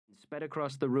sped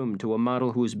across the room to a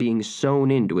model who was being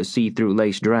sewn into a see-through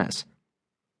lace dress.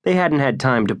 They hadn't had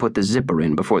time to put the zipper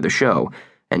in before the show,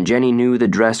 and Jenny knew the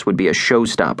dress would be a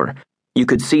showstopper. You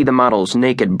could see the model's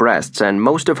naked breasts and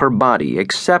most of her body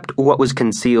except what was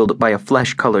concealed by a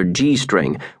flesh-colored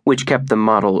G-string, which kept the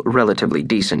model relatively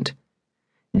decent.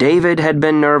 David had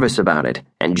been nervous about it,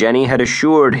 and Jenny had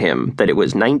assured him that it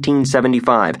was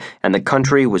 1975 and the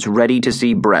country was ready to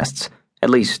see breasts, at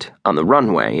least on the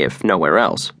runway, if nowhere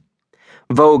else.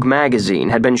 Vogue magazine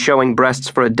had been showing breasts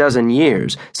for a dozen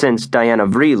years since Diana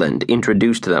Vreeland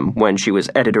introduced them when she was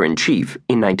editor-in-chief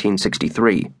in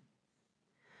 1963.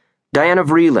 Diana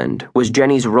Vreeland was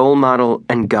Jenny's role model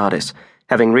and goddess.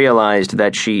 Having realized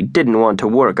that she didn't want to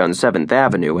work on 7th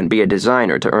Avenue and be a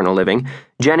designer to earn a living,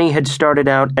 Jenny had started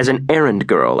out as an errand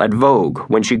girl at Vogue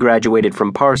when she graduated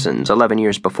from Parsons 11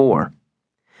 years before.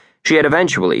 She had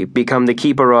eventually become the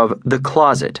keeper of The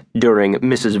Closet during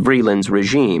Mrs. Vreeland's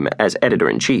regime as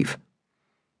editor-in-chief.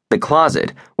 The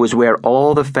Closet was where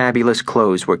all the fabulous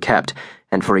clothes were kept,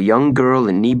 and for a young girl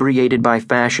inebriated by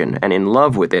fashion and in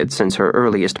love with it since her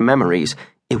earliest memories,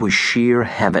 it was sheer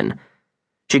heaven.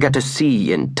 She got to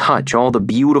see and touch all the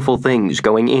beautiful things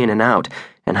going in and out,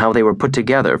 and how they were put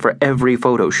together for every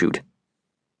photo shoot.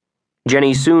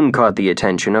 Jenny soon caught the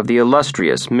attention of the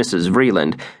illustrious Mrs.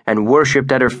 Vreeland and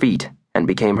worshipped at her feet and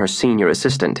became her senior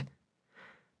assistant.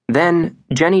 Then,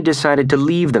 Jenny decided to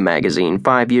leave the magazine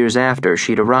 5 years after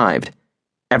she'd arrived.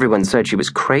 Everyone said she was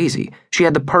crazy. She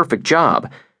had the perfect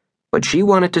job. But she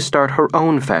wanted to start her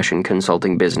own fashion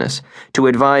consulting business, to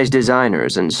advise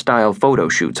designers and style photo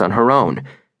shoots on her own.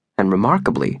 And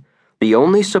remarkably, the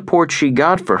only support she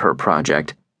got for her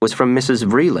project was from Mrs.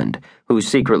 Vreeland, who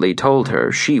secretly told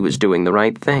her she was doing the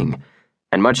right thing.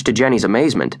 And much to Jenny's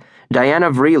amazement,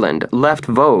 Diana Vreeland left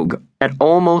Vogue at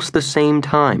almost the same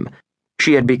time.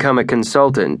 She had become a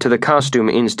consultant to the Costume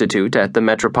Institute at the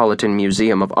Metropolitan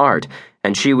Museum of Art,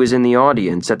 and she was in the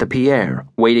audience at the Pierre,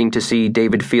 waiting to see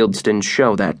David Fieldston's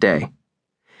show that day.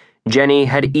 Jenny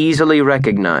had easily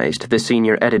recognized the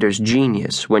senior editor's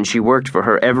genius when she worked for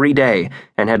her every day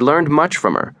and had learned much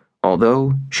from her,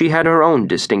 although she had her own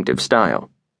distinctive style.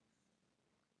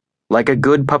 Like a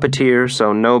good puppeteer,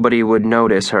 so nobody would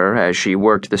notice her as she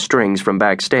worked the strings from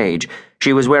backstage,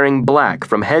 she was wearing black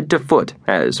from head to foot,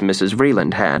 as Mrs.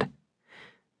 Vreeland had.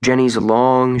 Jenny's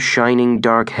long, shining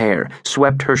dark hair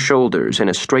swept her shoulders in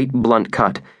a straight, blunt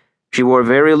cut. She wore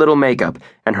very little makeup,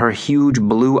 and her huge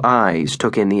blue eyes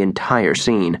took in the entire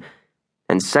scene.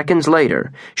 And seconds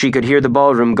later, she could hear the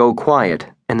ballroom go quiet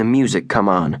and the music come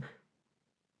on.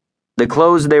 The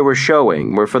clothes they were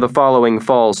showing were for the following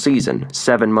fall season,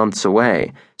 7 months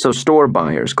away, so store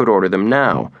buyers could order them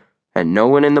now, and no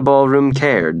one in the ballroom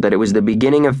cared that it was the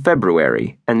beginning of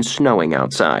February and snowing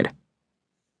outside.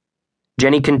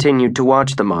 Jenny continued to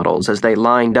watch the models as they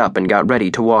lined up and got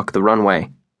ready to walk the runway.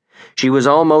 She was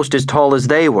almost as tall as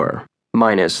they were,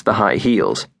 minus the high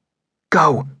heels.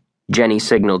 "Go!" Jenny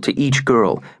signaled to each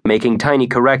girl, making tiny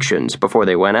corrections before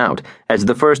they went out, as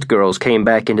the first girls came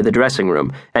back into the dressing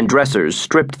room, and dressers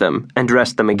stripped them and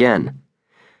dressed them again.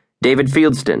 David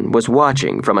Fieldston was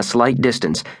watching from a slight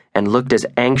distance and looked as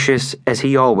anxious as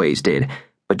he always did,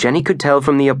 but Jenny could tell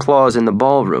from the applause in the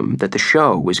ballroom that the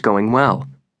show was going well.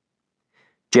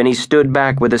 Jenny stood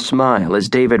back with a smile as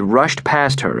David rushed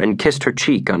past her and kissed her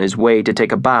cheek on his way to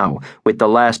take a bow with the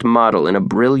last model in a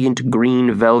brilliant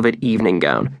green velvet evening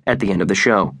gown at the end of the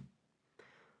show.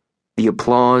 The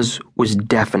applause was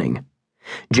deafening.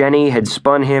 Jenny had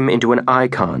spun him into an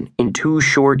icon in 2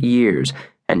 short years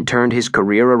and turned his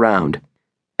career around.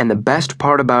 And the best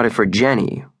part about it for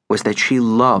Jenny was that she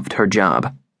loved her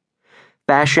job.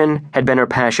 Fashion had been her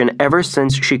passion ever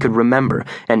since she could remember,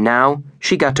 and now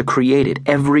she got to create it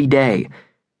every day.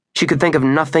 She could think of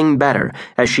nothing better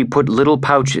as she put little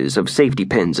pouches of safety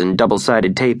pins and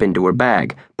double-sided tape into her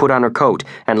bag, put on her coat,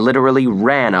 and literally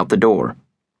ran out the door.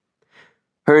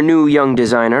 Her new young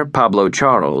designer, Pablo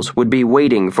Charles, would be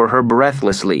waiting for her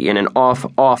breathlessly in an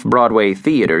off-Broadway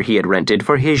theater he had rented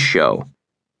for his show.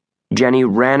 Jenny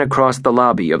ran across the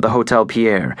lobby of the Hotel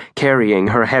Pierre, carrying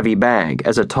her heavy bag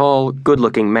as a tall,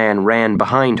 good-looking man ran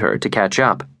behind her to catch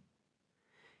up.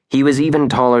 He was even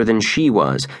taller than she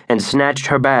was and snatched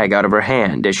her bag out of her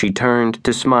hand as she turned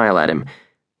to smile at him.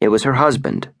 It was her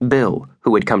husband, Bill,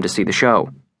 who had come to see the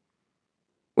show.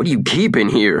 "What do you keep in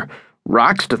here?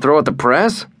 Rocks to throw at the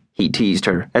press?" he teased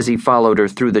her as he followed her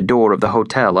through the door of the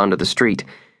hotel onto the street.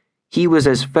 He was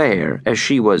as fair as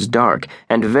she was dark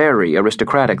and very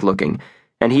aristocratic looking,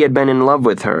 and he had been in love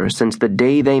with her since the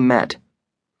day they met.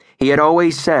 He had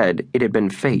always said it had been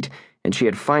fate, and she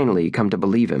had finally come to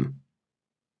believe him.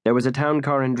 There was a town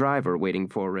car and driver waiting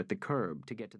for her at the curb to get to the